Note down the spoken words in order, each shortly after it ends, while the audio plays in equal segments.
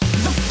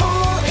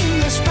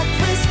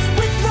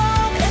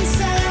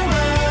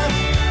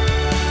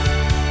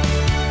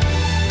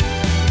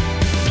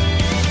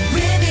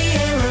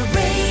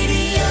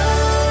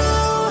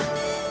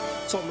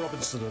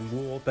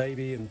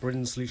Baby and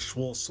Brinsley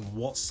Schwartz and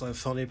What's So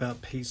Funny About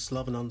Peace,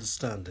 Love and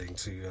Understanding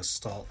to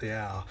start the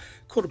hour.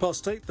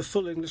 8:15, the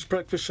full English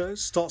breakfast show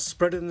starts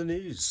spreading the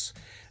news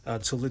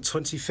until the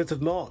 25th of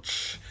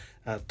March.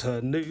 At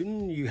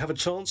noon, you have a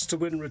chance to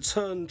win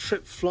return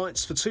trip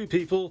flights for two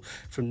people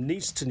from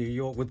Nice to New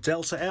York with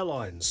Delta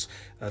Airlines.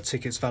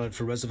 Tickets valid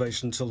for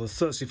reservation until the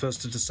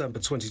 31st of December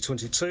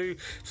 2022,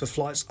 for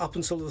flights up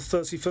until the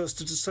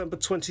 31st of December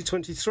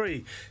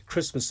 2023.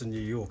 Christmas in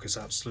New York is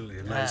absolutely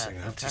amazing,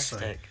 I have to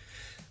say.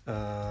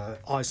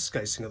 Ice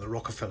skating at the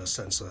Rockefeller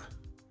Center.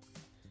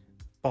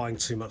 Buying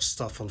too much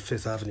stuff on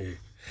Fifth Avenue.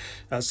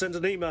 Send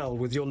an email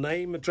with your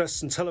name,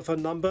 address and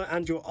telephone number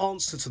and your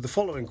answer to the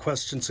following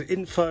question to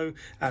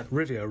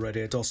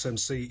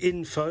info@rivieraradio.mc,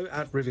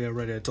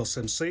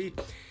 info@rivieraradio.mc.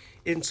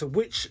 Into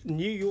which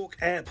New York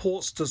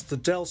airports does the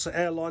Delta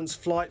Airlines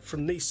flight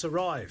from Nice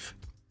arrive?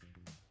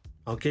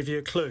 I'll give you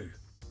a clue.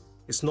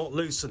 It's not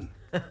Lucerne.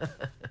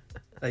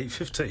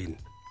 8:15.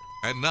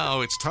 And now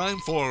it's time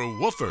for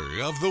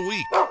Woofer of the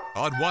Week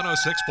on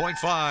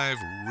 106.5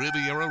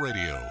 Riviera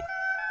Radio.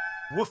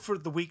 Woofer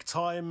of the Week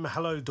time.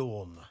 Hello,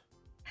 Dawn.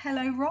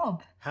 Hello,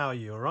 Rob. How are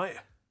you, all right?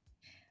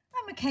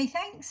 I'm okay,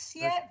 thanks.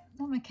 Yeah,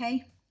 I'm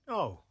okay.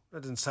 Oh,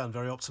 that didn't sound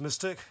very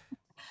optimistic.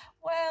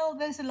 Well,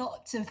 there's a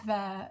lot of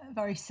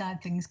very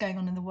sad things going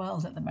on in the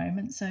world at the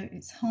moment, so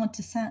it's hard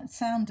to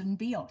sound and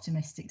be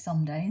optimistic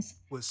some days.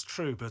 Well, it's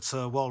true, but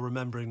while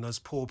remembering those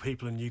poor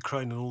people in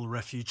Ukraine and all the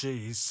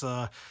refugees,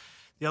 the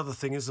other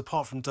thing is,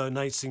 apart from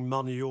donating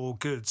money or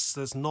goods,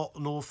 there's not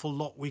an awful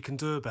lot we can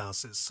do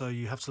about it. So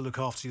you have to look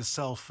after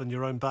yourself and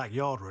your own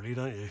backyard, really,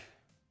 don't you?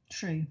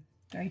 True.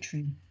 Very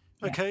true.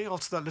 OK,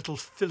 after that little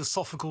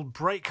philosophical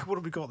break, what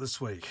have we got this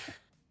week?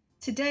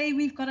 Today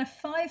we've got a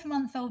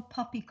 5-month-old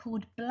puppy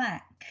called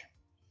Black.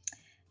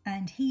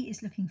 And he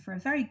is looking for a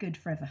very good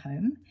forever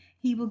home.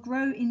 He will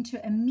grow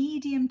into a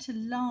medium to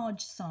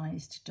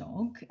large-sized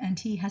dog, and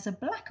he has a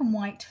black and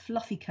white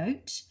fluffy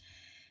coat.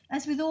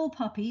 As with all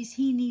puppies,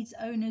 he needs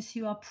owners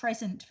who are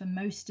present for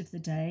most of the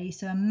day,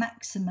 so a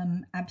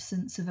maximum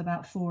absence of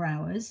about 4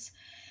 hours,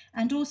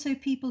 and also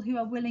people who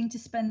are willing to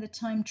spend the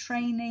time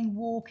training,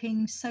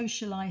 walking,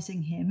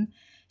 socialising him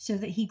so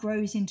that he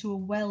grows into a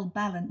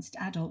well-balanced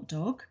adult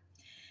dog.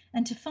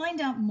 And to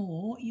find out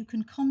more, you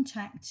can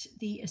contact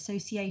the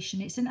association.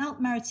 It's an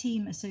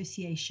Alpes-Maritimes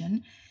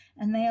association,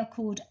 and they are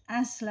called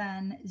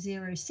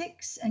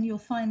Aslan06, and you'll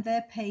find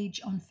their page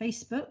on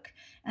Facebook,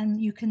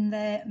 and you can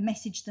there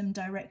message them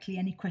directly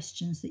any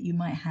questions that you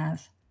might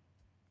have.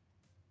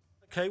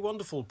 OK,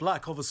 wonderful.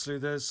 Black, obviously,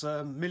 there's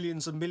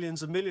millions and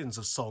millions and millions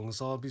of songs.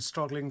 I'll be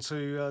struggling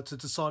to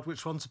decide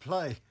which one to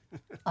play.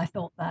 I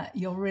thought that.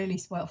 You're really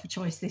spoilt for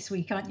choice this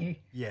week, aren't you?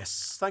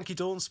 Yes. Thank you,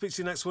 Dawn. Speak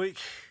to you next week.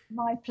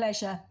 My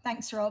pleasure.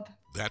 Thanks, Rob.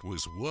 That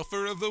was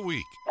Woofer of the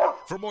Week.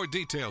 For more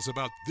details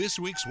about this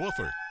week's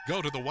Woofer,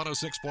 go to the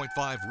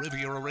 106.5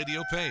 Riviera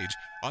Radio page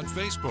on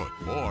Facebook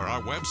or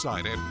our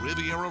website at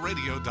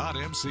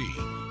rivieraradio.mc.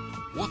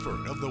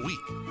 Woofer of the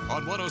Week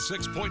on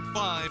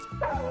 106.5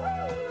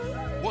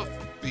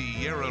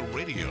 Riviera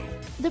Radio.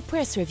 The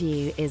press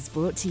review is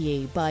brought to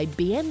you by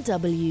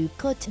BMW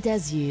Côte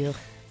d'Azur.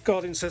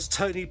 Guardian says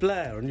Tony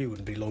Blair, and you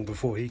wouldn't be long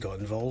before he got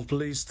involved,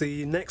 believes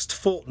the next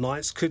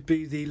fortnight could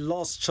be the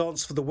last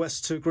chance for the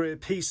West to agree a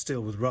peace deal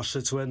with Russia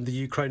to end the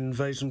Ukraine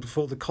invasion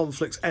before the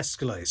conflict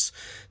escalates.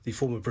 The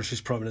former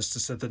British Prime Minister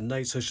said that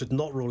NATO should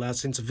not rule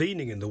out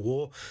intervening in the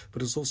war,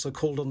 but has also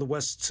called on the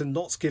West to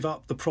not give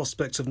up the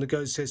prospect of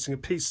negotiating a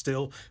peace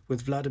deal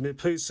with Vladimir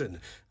Putin.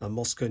 And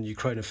Moscow and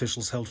Ukraine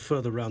officials held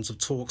further rounds of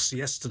talks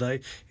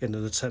yesterday in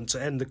an attempt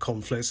to end the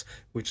conflict,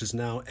 which has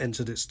now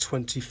entered its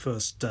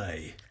 21st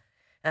day.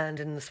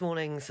 And in this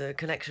morning's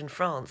Connection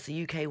France,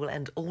 the UK will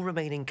end all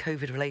remaining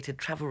COVID-related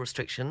travel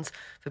restrictions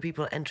for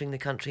people entering the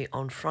country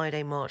on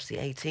Friday, March the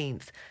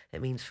 18th.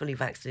 It means fully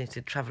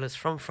vaccinated travellers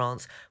from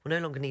France will no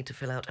longer need to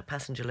fill out a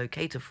passenger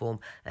locator form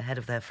ahead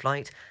of their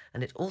flight.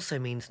 And it also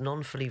means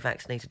non-fully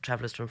vaccinated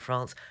travellers from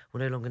France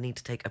will no longer need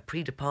to take a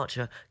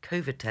pre-departure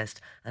COVID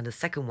test and a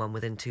second one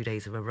within 2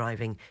 days of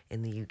arriving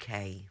in the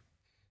UK.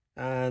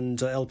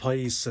 And El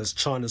País says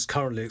China's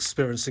currently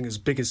experiencing its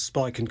biggest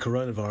spike in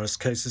coronavirus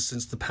cases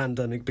since the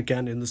pandemic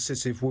began in the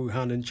city of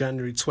Wuhan in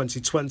January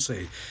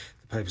 2020.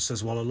 The paper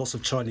says while a lot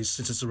of Chinese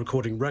cities are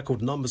recording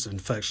record numbers of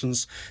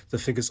infections, the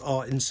figures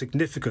are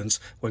insignificant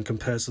when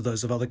compared to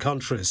those of other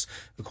countries.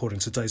 According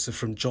to data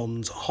from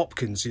Johns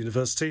Hopkins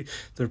University,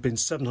 there have been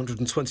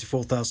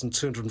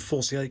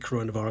 724,248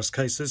 coronavirus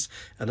cases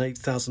and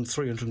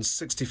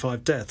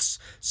 8,365 deaths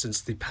since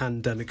the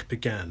pandemic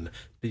began.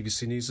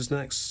 BBC News is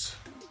next.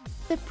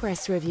 The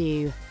press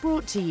review,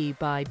 brought to you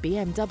by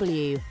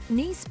BMW,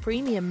 Nice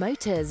Premium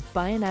Motors,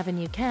 Bayern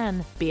Avenue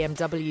Cannes,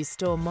 BMW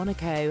Store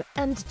Monaco,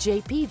 and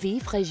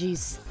JPV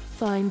Fréjus.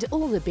 Find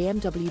all the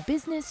BMW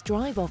business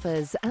drive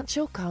offers at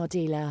your car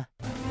dealer.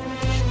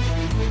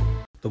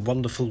 The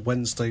wonderful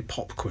Wednesday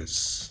pop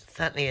quiz.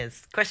 Certainly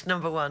is. Question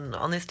number 1.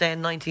 On this day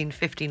in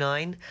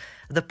 1959,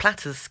 the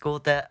Platters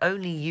scored their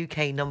only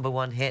UK number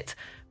 1 hit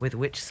with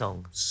which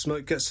song?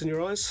 Smoke Gets in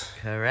Your Eyes?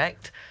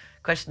 Correct.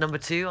 Question number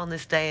 2. On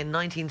this day in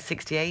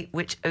 1968,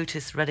 which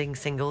Otis Redding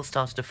single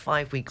started a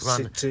 5-week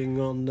run? Sitting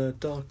on the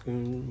dock.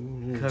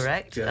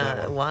 Correct.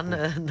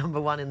 Number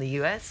 1 in the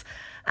US.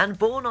 And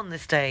born on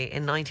this day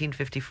in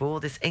 1954,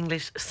 this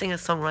English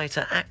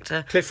singer-songwriter,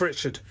 actor, Cliff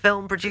Richard,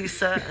 film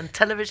producer and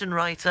television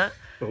writer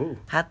Ooh.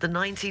 had the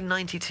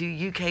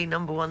 1992 UK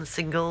number 1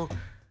 single,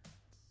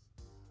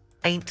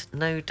 Ain't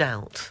No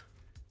Doubt.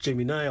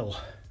 Jimmy Nail.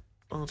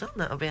 Well done,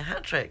 that'll be a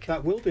hat-trick.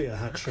 That will be a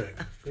hat-trick,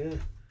 yeah.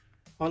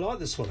 I like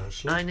this one,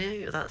 actually. I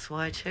knew, that's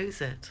why I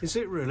chose it. Is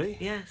it really?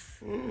 Yes.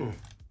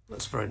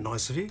 That's very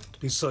nice of you to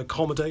be so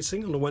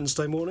accommodating on a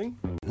Wednesday morning.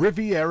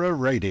 Riviera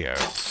Radio.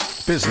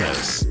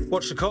 Business.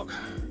 Watch the cock.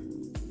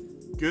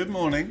 Good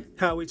morning.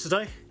 How are we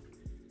today?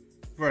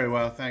 Very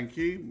well, thank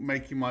you.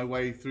 Making my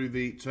way through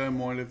the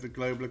turmoil of the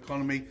global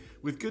economy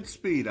with good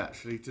speed,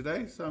 actually,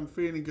 today. So I'm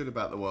feeling good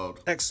about the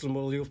world. Excellent.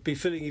 Well, you'll be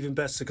feeling even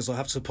better because I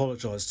have to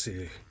apologise to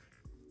you.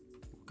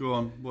 Go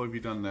on, what have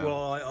you done now?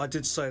 Well, I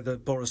did say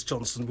that Boris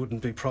Johnson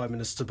wouldn't be Prime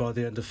Minister by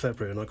the end of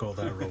February, and I got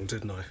that wrong,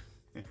 didn't I?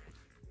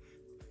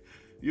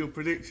 Your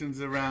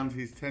predictions around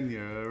his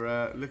tenure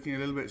are looking a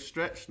little bit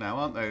stretched now,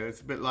 aren't they?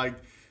 It's a bit like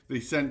the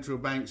central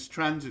bank's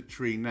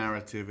transitory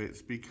narrative.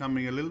 It's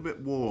becoming a little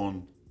bit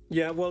worn.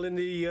 Yeah, well, in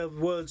the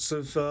words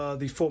of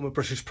the former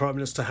British Prime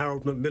Minister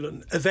Harold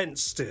Macmillan,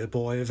 events, dear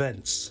boy,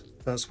 events.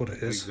 That's what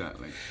it is.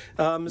 Exactly.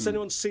 Has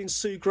anyone seen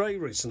Sue Gray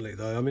recently,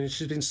 though? I mean,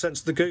 she's been sent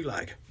to the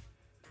Gulag.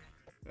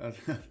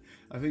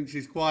 I think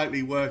she's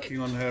quietly working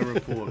on her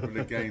report, but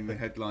again, the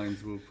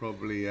headlines will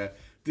probably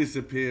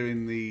disappear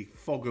in the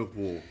fog of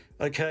war.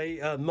 OK,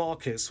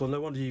 markets. Well,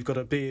 no wonder you've got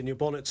a bee in your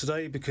bonnet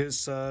today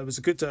because it was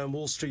a good day on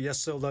Wall Street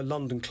yesterday, although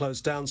London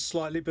closed down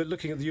slightly. But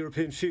looking at the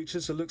European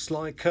futures, it looks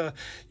like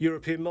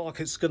European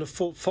markets are going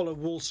to follow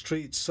Wall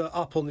Street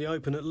up on the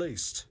open at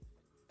least.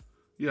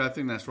 Yeah, I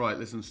think that's right.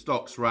 Listen,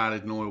 stocks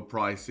rallied and oil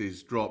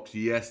prices dropped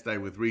yesterday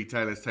with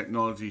retailers,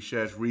 technology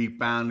shares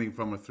rebounding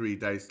from a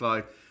 3-day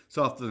slide.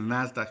 So after the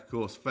Nasdaq, of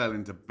course, fell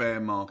into bear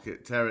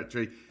market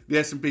territory. The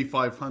S&P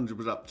 500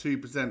 was up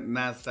 2%.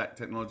 Nasdaq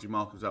technology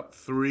market was up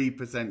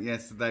 3%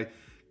 yesterday.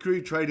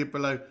 Crude traded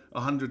below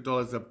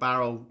 $100 a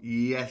barrel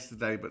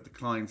yesterday, but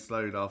decline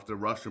slowed after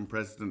Russian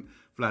President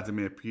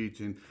Vladimir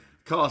Putin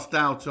cast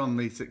doubt on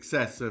the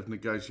success of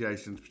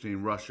negotiations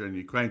between Russia and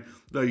Ukraine,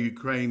 though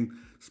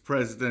Ukraine's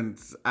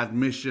president's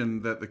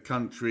admission that the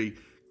country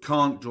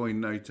can't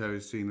join NATO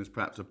is seen as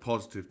perhaps a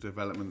positive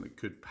development that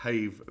could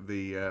pave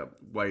the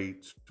way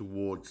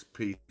towards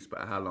peace,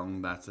 but how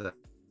long that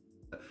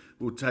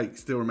will take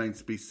still remains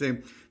to be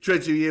seen.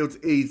 Treasury yields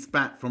eased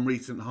back from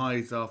recent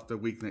highs after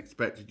weaker than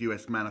expected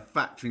US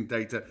manufacturing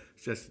data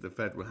suggested the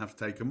Fed will have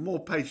to take a more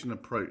patient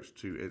approach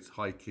to its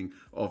hiking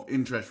of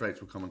interest rates.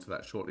 We'll come on to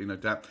that shortly, no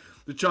doubt.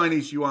 The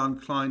Chinese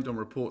yuan climbed on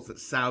reports that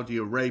Saudi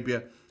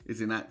Arabia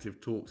is in active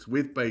talks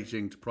with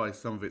Beijing to price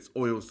some of its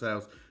oil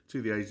sales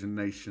to the Asian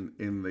nation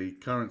in the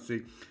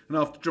currency. And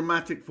after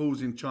dramatic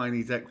falls in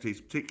Chinese equities,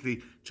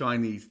 particularly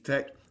Chinese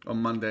tech, on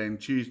Monday and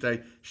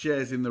Tuesday,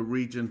 shares in the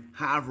region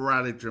have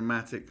rallied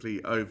dramatically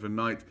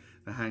overnight.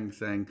 The Hang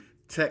Seng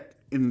Tech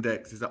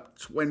Index is up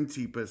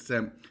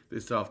 20%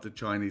 this after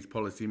Chinese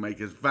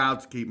policymakers vowed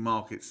to keep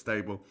markets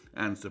stable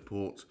and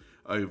support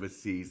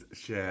overseas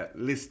share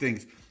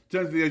listings. In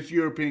terms of those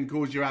European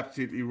calls, you're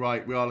absolutely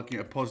right. We are looking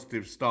at a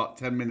positive start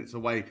 10 minutes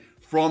away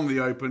from the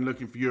open,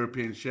 looking for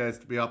European shares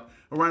to be up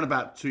around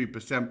about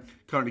 2%.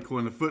 Currently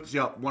calling the FTSE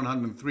up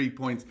 103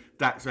 points.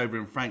 DAX over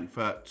in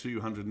Frankfurt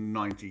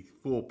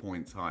 294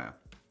 points higher.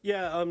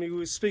 Yeah, I mean, we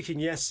were speaking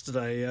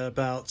yesterday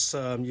about,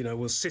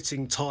 we're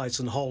sitting tight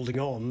and holding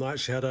on. I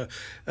actually had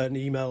an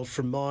email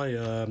from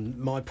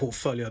my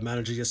portfolio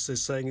manager yesterday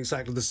saying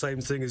exactly the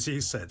same thing as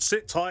you said.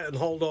 Sit tight and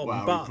hold on.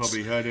 Well, but you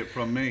probably heard it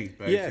from me,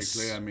 basically.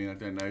 Yes. I mean, I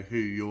don't know who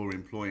you're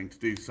employing to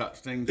do such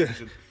things. You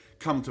should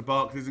come to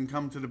Barclays and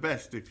come to the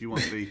best if you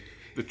want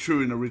the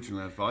true and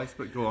original advice,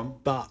 but go on.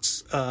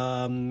 But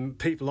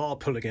people are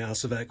pulling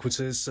out of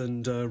equities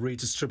and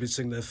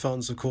redistributing their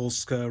funds. Of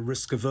course,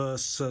 risk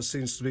averse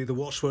seems to be the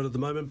watchword at the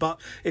moment. But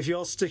if you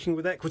are sticking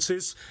with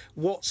equities,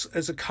 what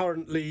is a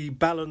currently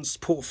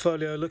balanced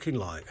portfolio looking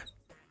like?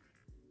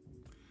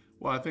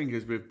 Well, I think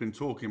as we've been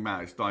talking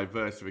about, it's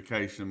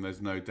diversification.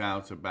 There's no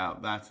doubt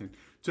about that. In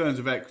terms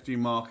of equity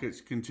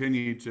markets,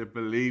 continue to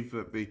believe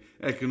that the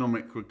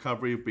economic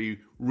recovery will be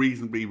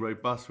reasonably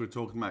robust. We were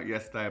talking about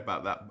yesterday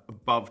about that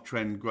above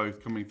trend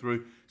growth coming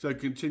through. So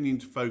continuing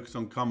to focus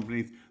on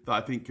companies that I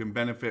think can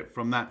benefit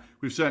from that.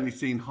 We've certainly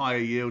seen higher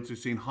yields. We've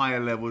seen higher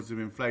levels of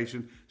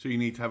inflation. So you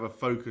need to have a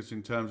focus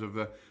in terms of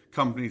the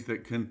companies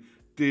that can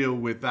deal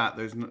with that.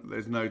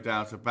 There's no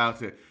doubt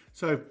about it.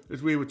 So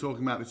as we were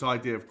talking about, this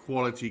idea of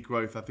quality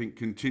growth, I think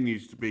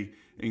continues to be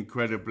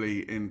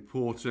incredibly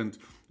important.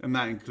 And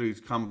that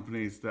includes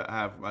companies that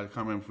have, I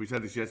can't remember if we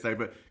said this yesterday,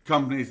 but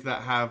companies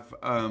that have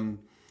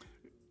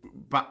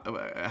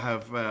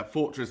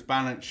fortress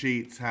balance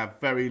sheets, have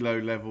very low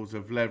levels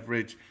of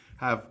leverage,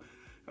 have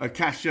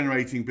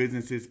cash-generating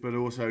businesses, but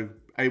also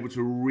able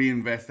to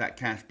reinvest that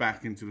cash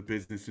back into the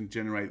business and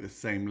generate the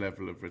same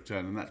level of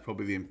return. And that's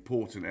probably the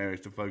important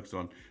areas to focus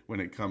on when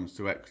it comes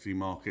to equity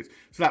markets.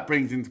 So that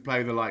brings into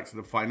play the likes of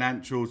the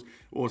financials,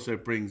 also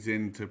brings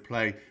into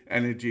play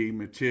energy,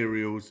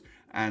 materials,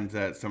 and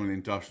some of the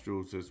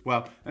industrials as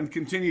well. And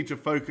continue to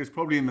focus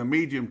probably in the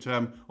medium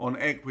term on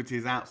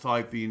equities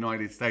outside the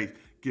United States,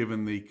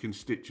 given the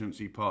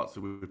constituency parts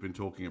that we've been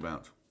talking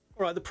about.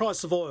 All right, the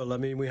price of oil. I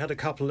mean, we had a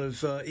couple of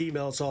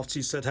emails after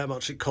you said how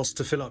much it cost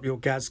to fill up your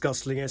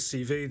gas-guzzling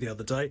SUV the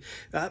other day.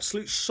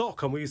 Absolute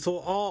shock. I mean, we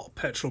thought our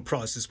petrol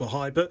prices were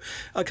high. But,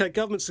 OK,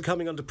 governments are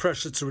coming under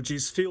pressure to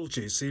reduce fuel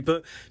duty.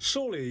 But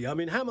surely, I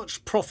mean, how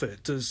much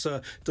profit does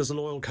an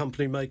oil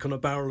company make on a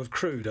barrel of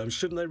crude?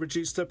 Shouldn't they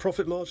reduce their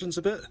profit margins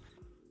a bit?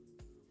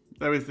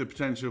 There is the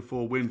potential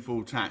for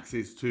windfall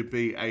taxes to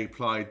be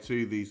applied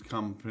to these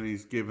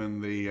companies, given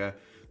the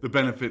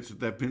benefits that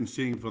they've been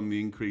seeing from the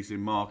increase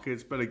in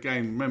markets. But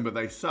again, remember,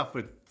 they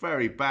suffered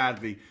very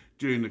badly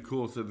during the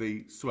course of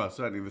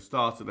certainly the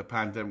start of the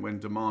pandemic, when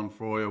demand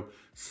for oil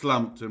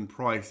slumped and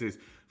prices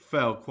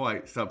fell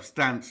quite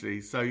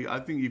substantially. So I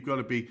think you've got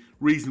to be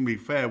reasonably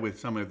fair with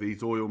some of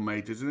these oil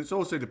majors. And it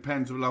also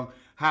depends on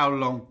how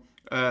long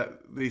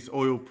this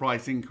oil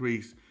price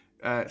increase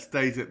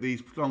stays at these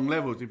strong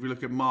levels. If you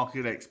look at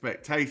market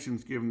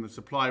expectations, given the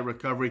supply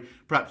recovery,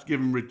 perhaps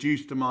given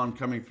reduced demand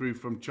coming through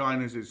from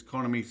China as its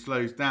economy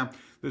slows down,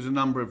 there's a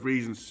number of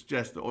reasons to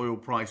suggest that oil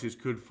prices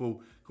could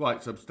fall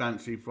quite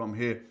substantially from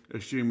here,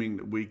 assuming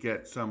that we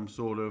get some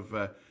sort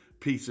of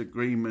peace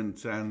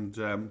agreement and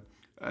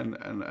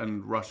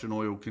Russian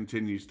oil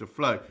continues to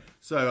flow.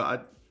 So I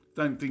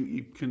don't think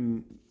you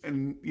can,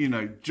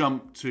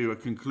 jump to a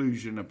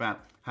conclusion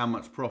about how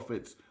much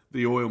profits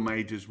the oil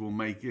majors will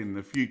make in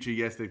the future.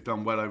 Yes, they've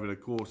done well over the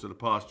course of the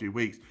past few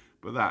weeks,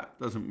 but that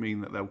doesn't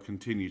mean that they'll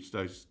continue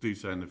to do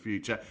so in the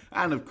future.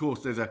 And of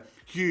course, there's a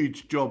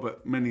huge job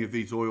at many of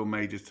these oil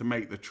majors to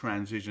make the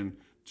transition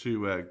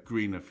to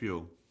greener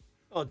fuel.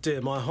 Oh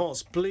dear, my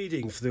heart's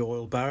bleeding for the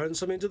oil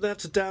barons. I mean, do they have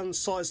to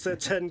downsize their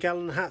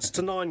 10-gallon hats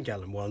to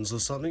 9-gallon ones or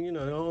something?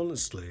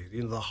 Honestly,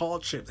 the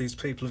hardship these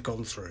people have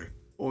gone through.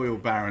 Oil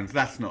barons,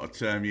 that's not a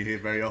term you hear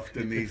very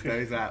often these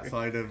days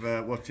outside of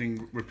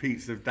watching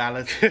repeats of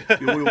Dallas.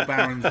 The oil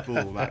barons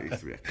ball, that used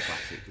to be a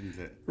classic, didn't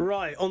it?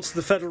 Right, onto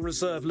the Federal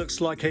Reserve.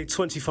 Looks like a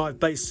 25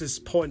 basis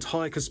point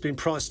hike has been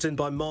priced in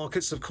by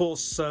markets. Of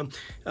course,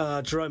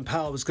 Jerome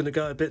Powell was going to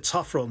go a bit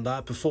tougher on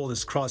that before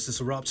this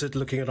crisis erupted,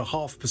 looking at a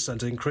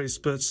 0.5% increase.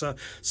 But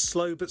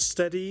slow but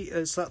steady,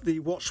 is that the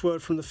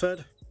watchword from the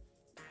Fed?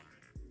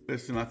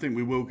 Listen, I think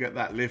we will get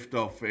that lift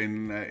off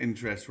in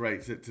interest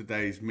rates at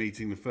today's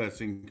meeting, the first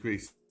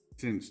increase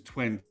since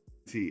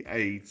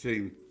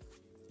 2018,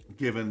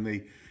 given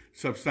the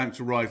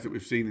substantial rise that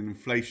we've seen in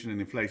inflation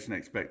and inflation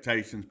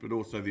expectations, but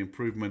also the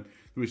improvement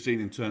that we've seen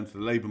in terms of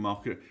the labour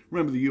market.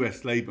 Remember, the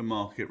US labour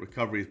market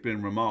recovery has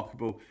been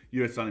remarkable.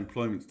 US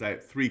unemployment stay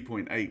at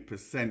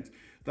 3.8%.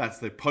 That's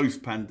the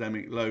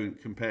post-pandemic low.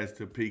 It compares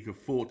to a peak of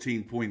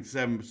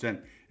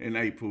 14.7% in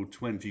April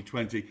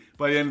 2020.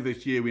 By the end of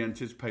this year, we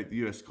anticipate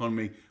the US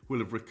economy will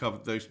have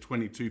recovered those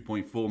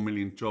 22.4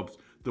 million jobs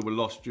that were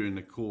lost during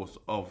the course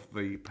of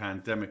the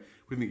pandemic.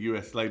 We think the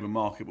US labour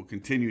market will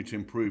continue to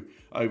improve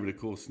over the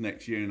course of the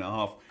next year and a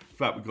half. In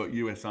fact, we've got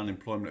US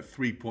unemployment at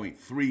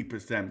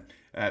 3.3%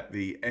 at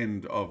the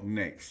end of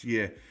next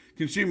year.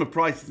 Consumer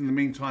prices, in the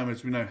meantime,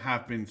 as we know,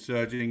 have been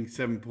surging,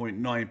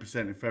 7.9%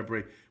 in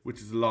February, which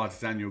is the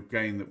largest annual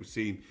gain that we've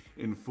seen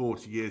in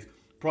 40 years.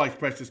 Price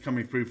pressures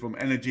coming through from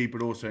energy,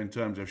 but also in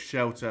terms of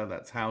shelter,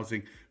 that's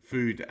housing,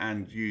 food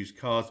and used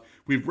cars.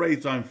 We've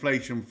raised our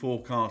inflation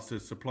forecast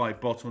as supply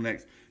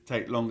bottlenecks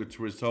take longer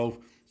to resolve.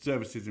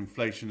 Services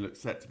inflation looks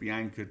set to be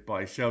anchored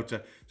by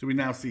shelter. So we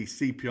now see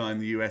CPI in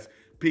the US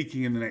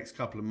peaking in the next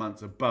couple of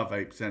months above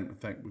 8%. I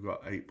think we've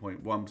got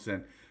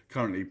 8.1%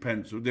 currently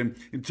penciled in.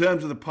 In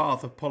terms of the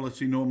path of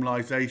policy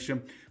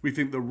normalisation, we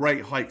think the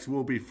rate hikes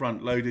will be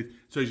front-loaded.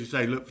 So as you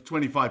say, look for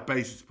 25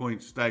 basis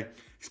points today.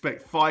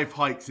 Expect 5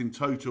 hikes in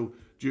total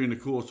during the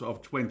course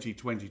of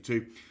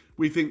 2022.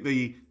 We think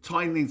the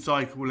tightening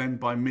cycle will end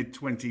by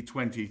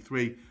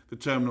mid-2023. The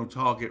terminal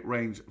target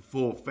range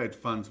for Fed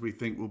funds, we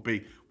think, will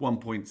be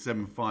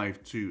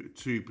 1.75 to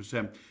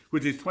 2%,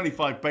 which is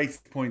 25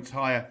 basis points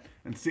higher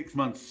and 6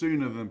 months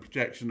sooner than the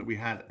projection that we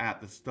had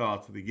at the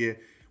start of the year.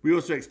 We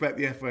also expect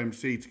the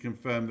FOMC to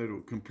confirm that it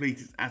will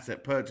complete its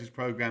asset purchase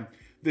program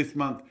this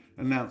month,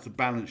 announce a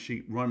balance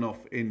sheet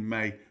runoff in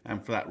May,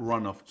 and for that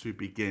runoff to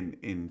begin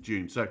in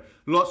June. So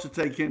lots to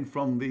take in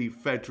from the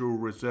Federal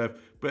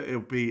Reserve, but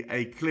it'll be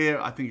I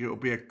think it'll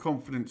be a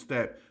confident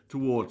step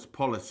towards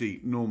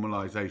policy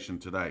normalisation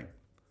today.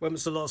 When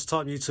was the last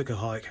time you took a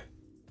hike?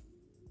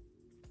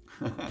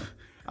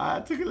 I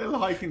took a little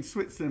hike in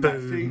Switzerland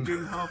actually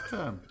during half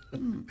term.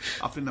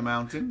 Up in the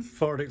mountains.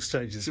 Foreign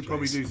exchanges, Should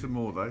probably do some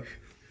more though.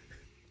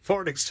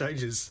 Foreign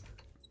exchanges.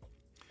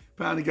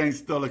 Pound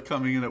against dollar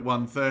coming in at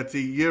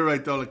 1.30. Euro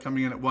dollar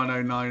coming in at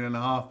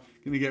 1.09.5.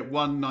 Going to get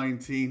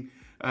 1.19,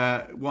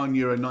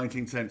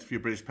 €1.19 for your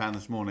British pound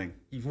this morning.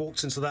 You've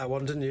walked into that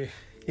one, didn't you?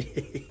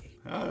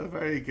 Oh,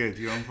 very good.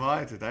 You're on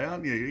fire today,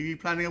 aren't you? Are you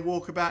planning a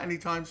walkabout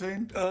anytime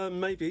soon?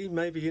 Maybe,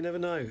 you never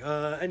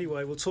know.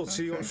 Anyway, we'll talk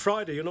to you on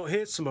Friday. You're not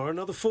here tomorrow.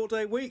 Another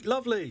 4-day week.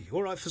 Lovely.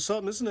 All right for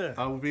some, isn't it?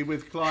 I will be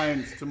with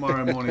clients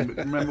tomorrow morning. But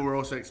remember, we're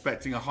also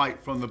expecting a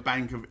hike from the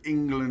Bank of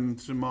England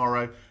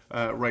tomorrow.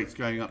 Rates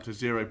going up to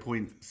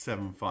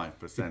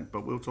 0.75%.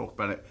 But we'll talk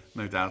about it,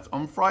 no doubt,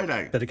 on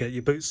Friday. Better get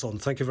your boots on.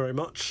 Thank you very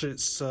much.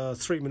 It's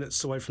 3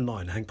 minutes away from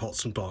 9. Hank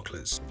Potts from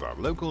Barclays. The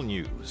local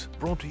news,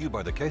 brought to you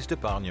by the Caisse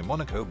d'Epargne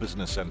Monaco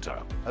Business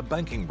Centre, a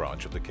banking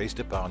branch of the Caisse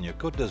d'Epargne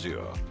Côte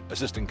d'Azur,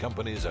 assisting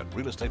companies and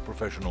real estate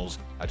professionals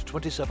at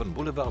 27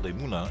 Boulevard des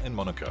Moulins in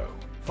Monaco.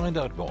 Find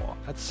out more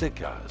at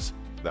CECAZ.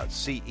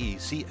 That's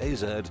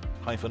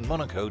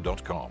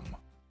CECAZ-monaco.com.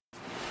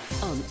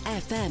 On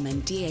FM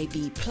and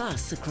DAB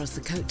Plus across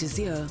the Côte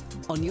d'Azur,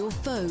 on your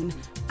phone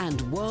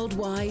and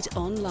worldwide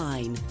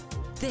online.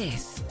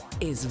 This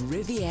is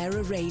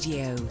Riviera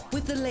Radio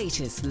with the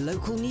latest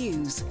local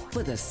news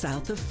for the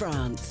south of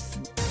France.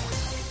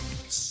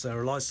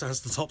 Sarah Leicester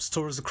has the top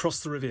stories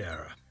across the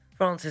Riviera.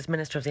 France's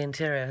Minister of the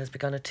Interior has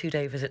begun a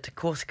 2-day visit to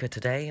Corsica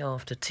today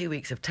after 2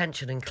 weeks of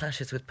tension and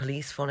clashes with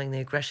police following the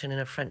aggression in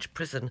a French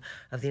prison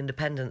of the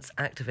independence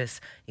activist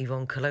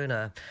Yvon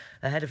Colonna.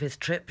 Ahead of his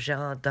trip,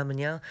 Gérard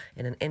Darmanin,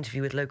 in an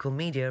interview with local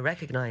media,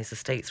 recognised the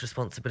state's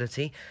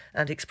responsibility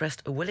and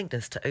expressed a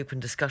willingness to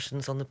open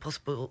discussions on the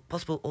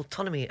possible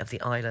autonomy of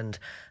the island,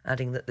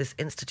 adding that this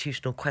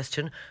institutional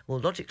question will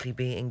logically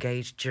be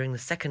engaged during the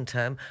second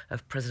term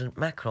of President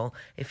Macron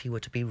if he were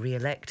to be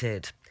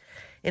re-elected.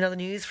 In other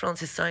news,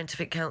 France's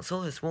Scientific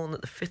Council has warned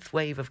that the fifth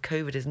wave of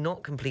COVID is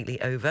not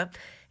completely over.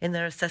 In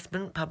their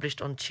assessment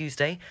published on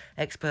Tuesday,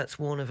 experts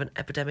warn of an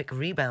epidemic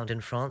rebound in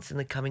France in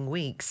the coming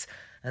weeks.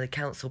 The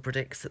council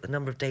predicts that the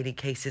number of daily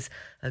cases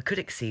could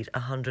exceed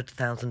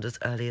 100,000 as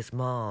early as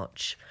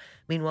March.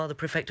 Meanwhile, the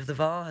prefect of the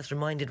Var has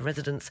reminded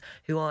residents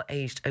who are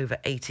aged over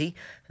 80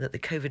 that the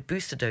COVID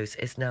booster dose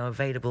is now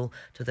available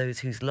to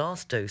those whose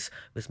last dose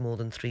was more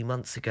than 3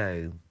 months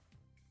ago.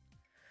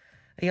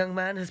 A young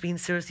man has been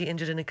seriously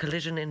injured in a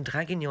collision in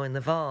Draguignan in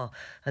the Var,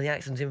 and the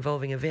accident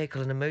involving a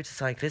vehicle and a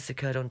motorcyclist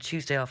occurred on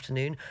Tuesday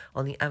afternoon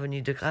on the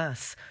Avenue de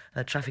Grasse.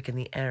 Traffic in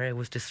the area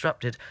was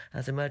disrupted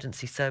as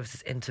emergency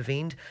services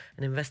intervened.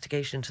 An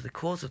investigation into the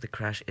cause of the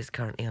crash is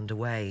currently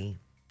underway.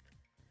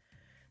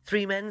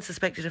 3 men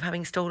suspected of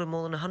having stolen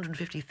more than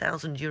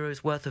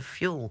 €150,000 worth of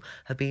fuel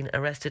have been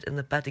arrested in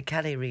the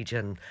Pas-de-Calais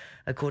region.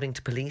 According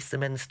to police, the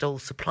men stole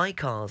supply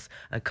cards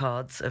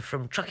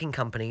from trucking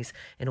companies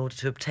in order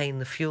to obtain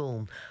the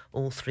fuel.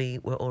 All 3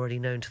 were already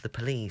known to the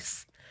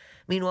police.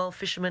 Meanwhile,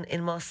 fishermen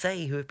in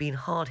Marseille, who have been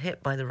hard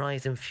hit by the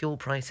rise in fuel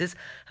prices,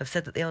 have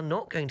said that they are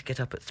not going to get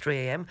up at 3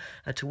 a.m.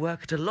 To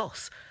work at a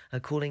loss,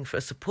 calling for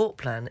a support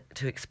plan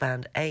to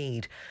expand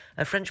aid.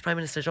 French Prime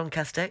Minister Jean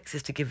Castex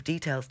is to give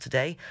details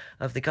today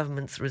of the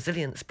government's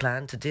resilience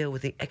plan to deal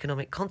with the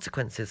economic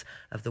consequences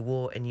of the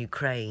war in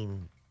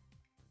Ukraine.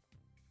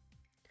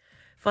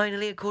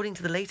 Finally, according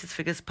to the latest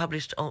figures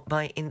published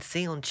by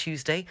INSEE on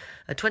Tuesday,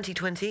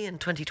 2020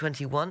 and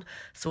 2021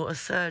 saw a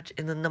surge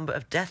in the number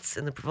of deaths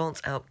in the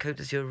Provence-Alpes Côte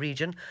d'Azur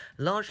region,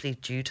 largely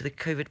due to the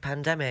COVID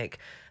pandemic.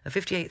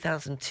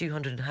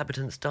 58,200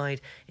 inhabitants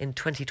died in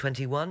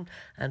 2021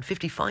 and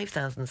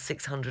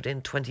 55,600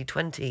 in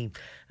 2020,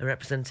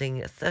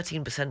 representing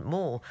 13%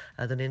 more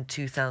than in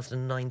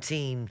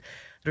 2019.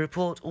 The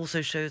report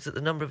also shows that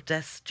the number of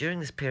deaths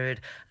during this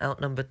period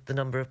outnumbered the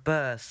number of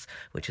births,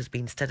 which has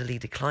been steadily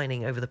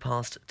declining over the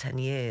past 10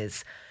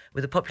 years.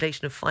 With a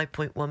population of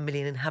 5.1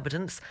 million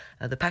inhabitants,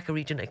 the PACA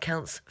region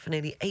accounts for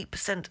nearly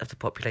 8% of the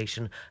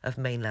population of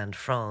mainland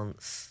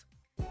France.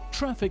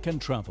 Traffic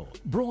and Travel,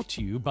 brought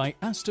to you by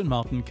Aston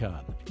Martin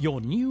Cannes, your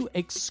new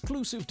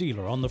exclusive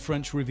dealer on the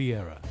French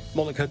Riviera.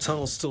 Monaco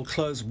Tunnel's still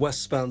closed,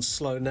 westbound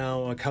slow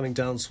now, coming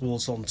down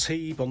towards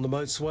Antibes on the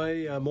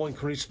motorway.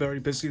 Montcorniche very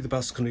busy, the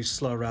Basque-Corniche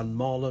slow around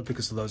Marla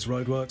because of those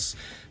roadworks.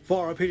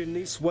 Var up in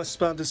Nice,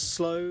 westbound is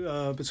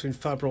slow between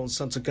Fabron and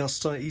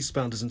Saint-Augustin.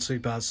 Eastbound isn't too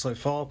bad so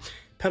far.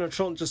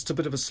 Penetron, just a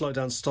bit of a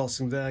slowdown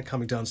starting there,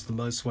 coming down to the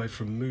motorway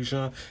from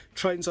Mougins.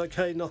 Trains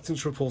okay, nothing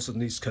to report at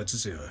Nice Côte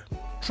d'Azur.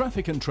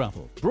 Traffic and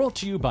Travel, brought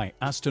to you by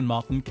Aston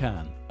Martin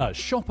Cannes, a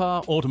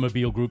Chopard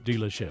Automobile Group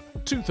dealership,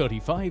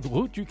 235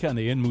 Route du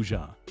Canet in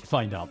Mougins.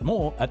 Find out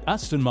more at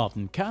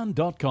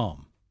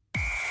astonmartincannes.com.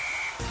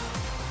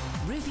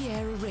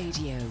 Riviera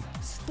Radio,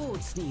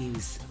 Sports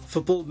News.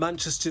 Football,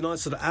 Manchester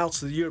United are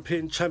out of the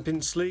European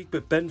Champions League,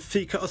 but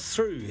Benfica are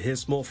through.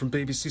 Here's more from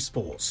BBC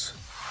Sports.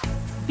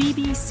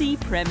 BBC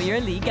Premier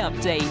League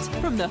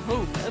update from the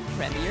home of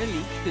Premier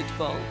League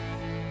football.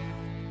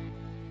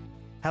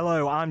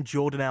 Hello, I'm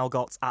Jordan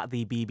Elgott at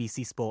the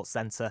BBC Sports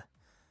Centre.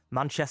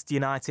 Manchester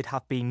United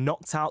have been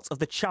knocked out of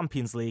the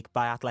Champions League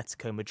by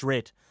Atletico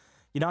Madrid.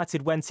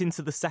 United went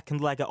into the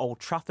second leg at Old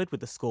Trafford with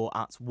the score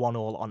at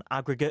 1-1 on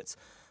aggregate,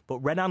 but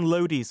Renan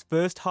Lodi's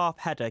first half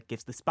header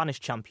gives the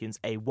Spanish champions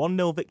a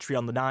 1-0 victory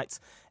on the night,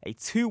 a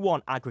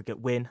 2-1 aggregate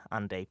win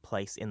and a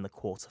place in the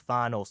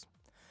quarter-finals.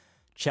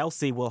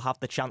 Chelsea will have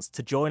the chance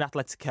to join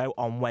Atletico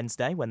on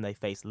Wednesday when they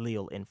face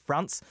Lille in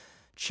France.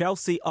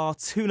 Chelsea are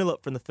 2-0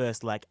 up from the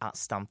first leg at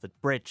Stamford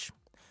Bridge.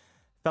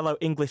 Fellow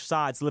English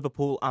sides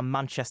Liverpool and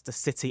Manchester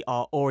City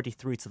are already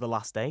through to the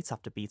last 8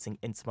 after beating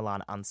Inter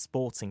Milan and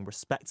Sporting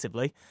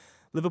respectively.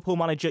 Liverpool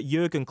manager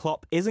Jurgen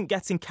Klopp isn't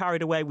getting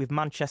carried away with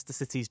Manchester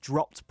City's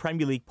dropped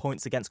Premier League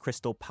points against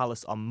Crystal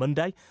Palace on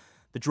Monday.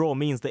 The draw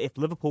means that if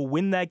Liverpool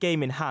win their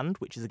game in hand,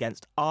 which is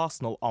against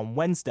Arsenal on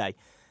Wednesday,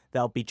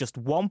 they'll be just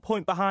 1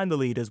 point behind the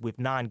leaders with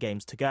 9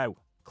 games to go.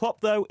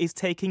 Klopp, though, is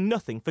taking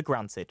nothing for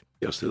granted.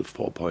 You're still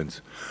 4 points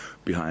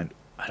behind.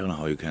 I don't know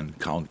how you can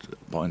count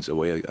points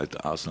away at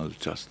Arsenal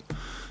just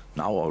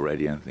now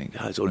already and think,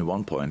 it's only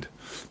 1 point.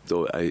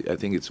 So I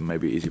think it's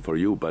maybe easy for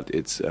you, but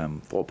it's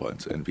 4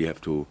 points and we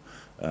have to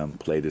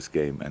play this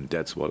game, and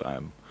that's what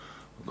I'm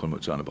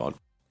concerned about.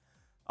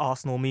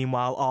 Arsenal,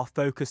 meanwhile, are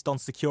focused on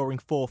securing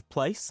 4th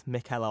place.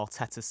 Mikel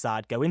Arteta's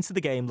side go into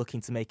the game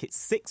looking to make it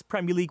 6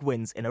 Premier League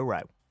wins in a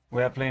row.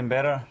 We are playing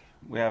better.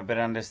 We have better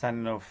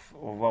understanding of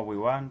what we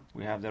want.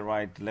 We have the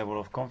right level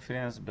of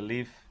confidence,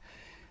 belief,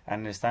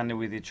 understanding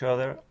with each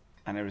other,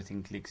 and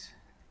everything clicks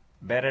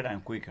better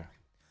and quicker.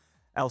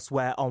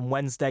 Elsewhere on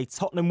Wednesday,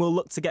 Tottenham will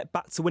look to get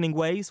back to winning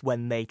ways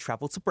when they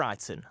travel to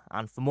Brighton.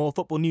 And for more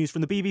football news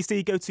from the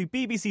BBC, go to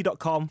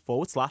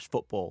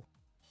bbc.com/football.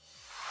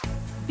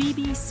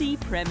 BBC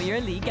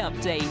Premier League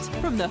update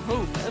from the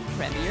home of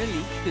Premier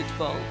League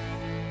football.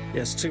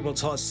 Yes, 2-1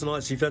 ties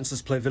tonight.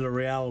 Juventus play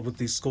Villarreal with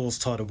the scores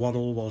tied at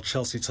 1-1, while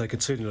Chelsea take a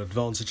 2-0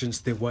 advantage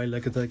into the away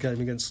leg of their game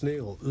against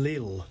Lille.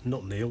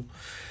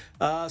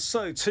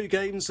 So, 2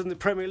 games in the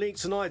Premier League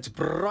tonight.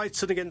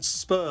 Brighton against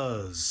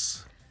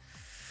Spurs.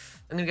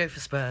 I'm going to go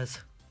for Spurs.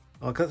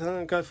 I'll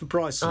go for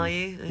Brighton. Are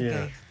you? Okay.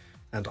 Yeah.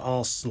 And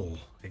Arsenal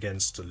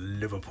against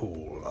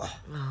Liverpool.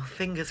 Oh,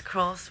 fingers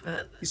crossed,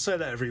 but... You say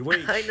that every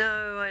week. I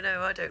know.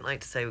 I don't like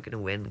to say we're going to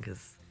win,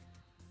 because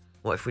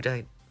what if we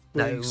don't?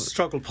 Well, you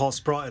struggled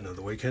past Brighton at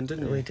the weekend,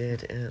 didn't you? We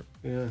did,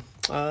 yeah.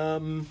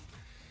 Well,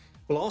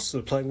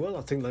 Arsenal are playing well.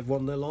 I think they've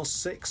won their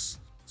last 6.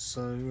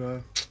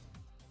 So...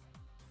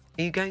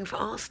 Are you going for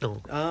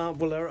Arsenal? Well,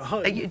 they're at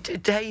home.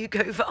 Dare you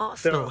go for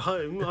Arsenal? They're at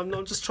home.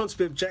 I'm just trying to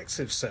be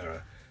objective,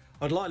 Sarah.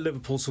 I'd like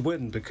Liverpool to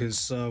win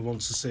because I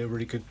want to see a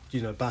really good,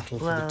 battle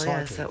for the title.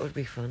 Yes, that would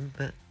be fun,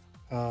 but...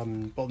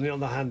 But on the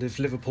other hand, if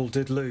Liverpool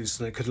did lose,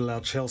 then it could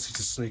allow Chelsea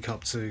to sneak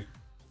up to...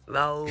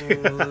 Oh,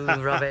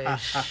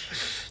 rubbish.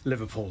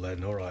 Liverpool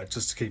then, all right,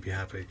 just to keep you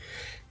happy.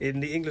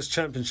 In the English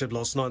Championship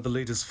last night, the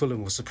leaders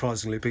Fulham were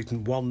surprisingly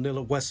beaten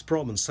 1-0 at West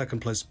Brom, and second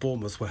place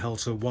Bournemouth were held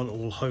to a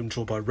 1-1 home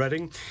draw by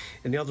Reading.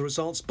 In the other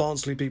results,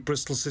 Barnsley beat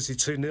Bristol City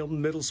 2-0,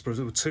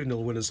 Middlesbrough were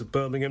 2-0 winners at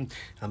Birmingham,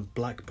 and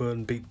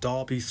Blackburn beat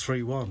Derby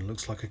 3-1.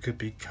 Looks like it could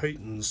be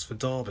Caitons for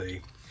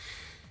Derby.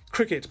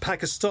 Cricket,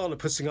 Pakistan are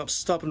putting up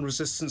stubborn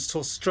resistance to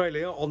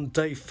Australia on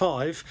day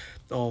 5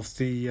 of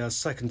the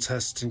second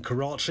test in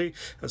Karachi.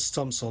 At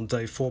stumps on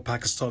day 4,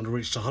 Pakistan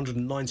reached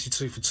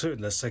 192 for 2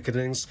 in their second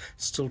innings,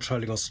 still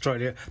trailing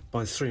Australia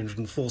by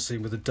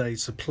 314 with a day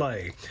to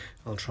play.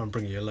 I'll try and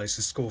bring you a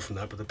latest score from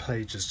that, but the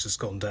page has just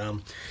gone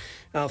down.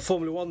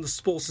 Formula 1, the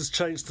sport has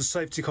changed the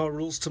safety car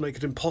rules to make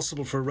it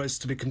impossible for a race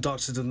to be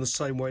conducted in the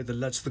same way that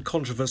led to the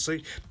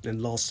controversy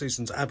in last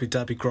season's Abu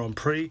Dhabi Grand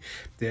Prix.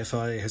 The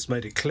FIA has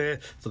made it clear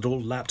that all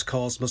lapped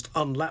cars must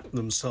unlap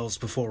themselves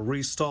before a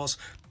restart,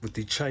 with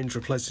the change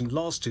replacing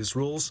last year's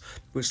rules,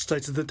 which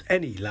stated that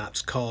any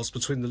lapped cars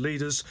between the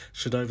leaders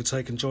should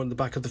overtake and join the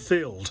back of the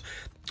field.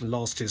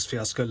 Last year's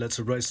fiasco led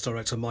to race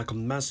director Michael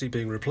Masi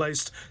being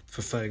replaced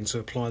for failing to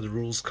apply the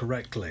rules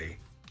correctly.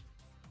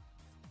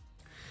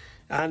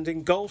 And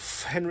in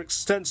golf, Henrik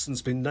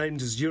Stenson's been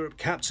named as Europe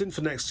captain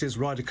for next year's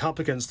Ryder Cup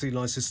against the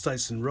United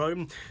States in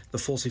Rome. The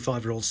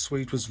 45-year-old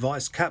Swede was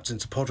vice-captain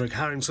to Padraig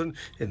Harrington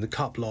in the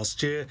Cup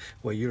last year,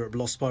 where Europe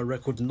lost by a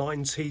record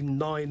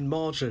 19-9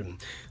 margin.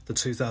 The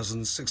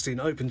 2016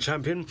 Open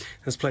champion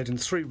has played in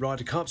 3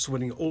 Ryder Cups,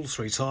 winning all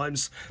 3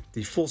 times.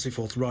 The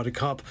 44th Ryder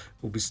Cup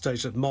will be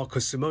staged at Marco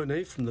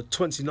Simone from the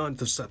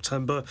 29th of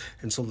September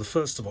until the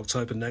 1st of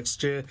October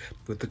next year,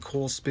 with the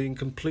course being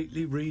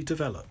completely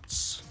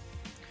redeveloped.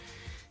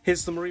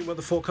 Here's the marine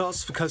weather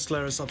forecast for coastal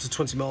areas up to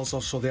 20 miles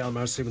offshore the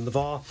Almaty and the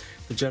Var.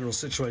 The general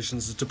situation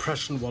is a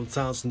depression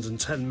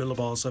 1,010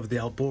 millibars over the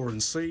Alboran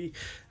Sea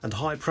and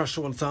high pressure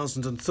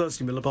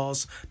 1,030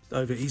 millibars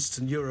over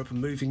eastern Europe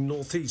and moving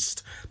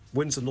northeast.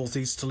 Winds are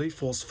northeasterly,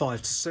 force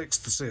 5 to 6.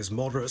 The sea is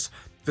moderate.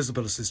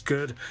 Visibility is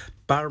good.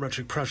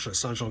 Barometric pressure at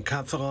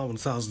Saint-Jean-Cap-Ferrat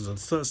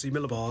 1,030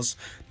 millibars.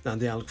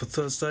 And the outlook for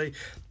Thursday,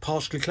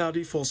 partially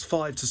cloudy, force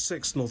 5 to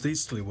 6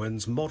 northeasterly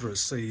winds, moderate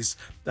seas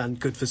and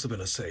good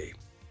visibility.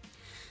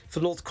 For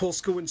North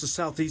Corsica, winds are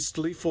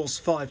southeasterly, force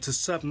 5 to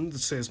 7. The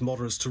sea is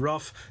moderate to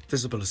rough.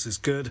 Visibility is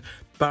good.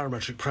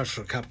 Barometric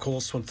pressure at Cap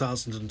Corse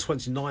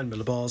 1,029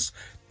 millibars.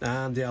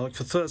 And the outlook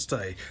for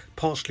Thursday,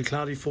 partially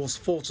cloudy, force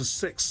 4 to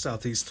 6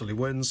 southeasterly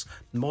winds,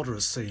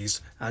 moderate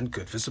seas and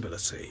good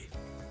visibility.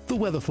 The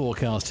weather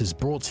forecast is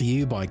brought to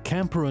you by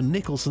Camper &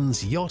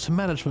 Nicholson's Yacht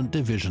Management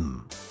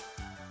Division.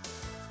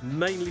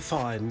 Mainly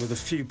fine with a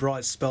few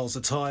bright spells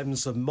at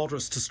times and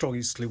moderate to strong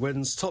easterly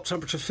winds. Top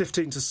temperature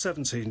 15 to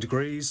 17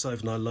 degrees.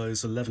 Overnight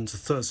lows 11 to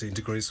 13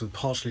 degrees with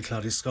partially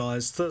cloudy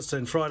skies. Thursday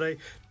and Friday,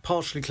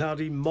 partially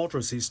cloudy,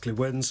 moderate easterly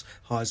winds.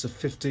 Highs of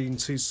 15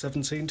 to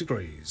 17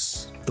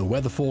 degrees. The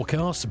weather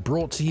forecast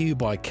brought to you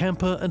by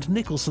Camper and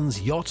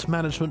Nicholson's Yacht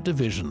Management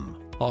Division.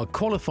 Our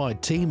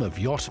qualified team of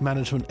yacht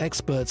management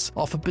experts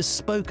offer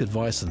bespoke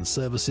advice and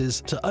services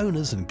to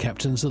owners and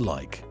captains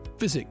alike.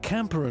 Visit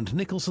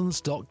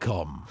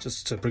camperandnicholsons.com.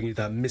 Just to bring you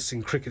that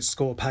missing cricket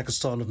score,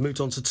 Pakistan have moved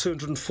on to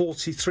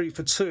 243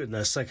 for 2 in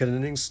their second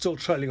innings, still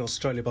trailing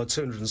Australia by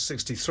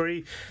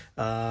 263. 2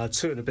 and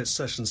a bit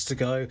sessions to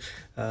go.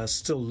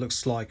 Still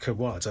looks like,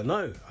 well, I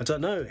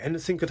don't know.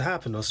 Anything could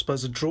happen. I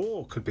suppose a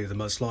draw could be the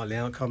most likely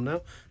outcome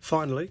now,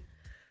 finally.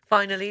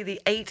 Finally, the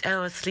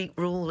 8-hour sleep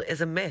rule is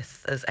a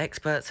myth, as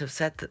experts have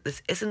said that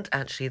this isn't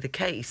actually the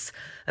case.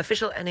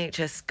 Official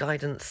NHS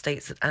guidance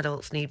states that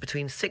adults need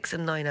between 6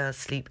 and 9 hours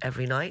sleep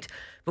every night,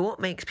 but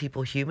what makes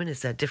people human is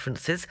their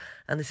differences,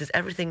 and this is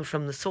everything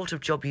from the sort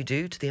of job you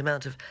do to the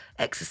amount of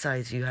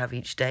exercise you have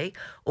each day,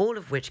 all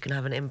of which can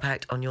have an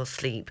impact on your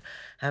sleep.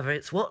 However,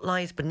 it's what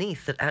lies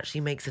beneath that actually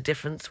makes a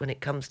difference when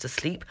it comes to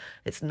sleep.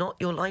 It's not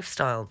your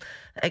lifestyle.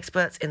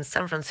 Experts in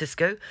San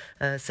Francisco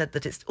said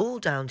that it's all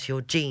down to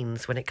your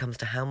genes when it comes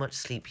to how much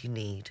sleep you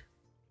need.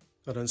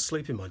 I don't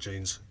sleep in my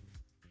jeans.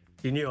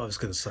 You knew I was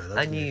going to say that.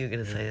 I knew you were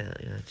going to say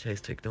that. Yeah, I chose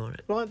to ignore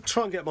it. Well, I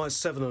try and get my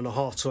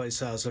 7.5 to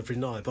 8 hours every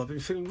night, but I've been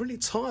feeling really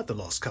tired the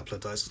last couple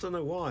of days. I don't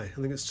know why. I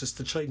think it's just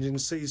the changing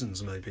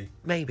seasons, maybe.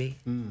 Maybe.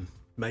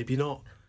 Maybe not.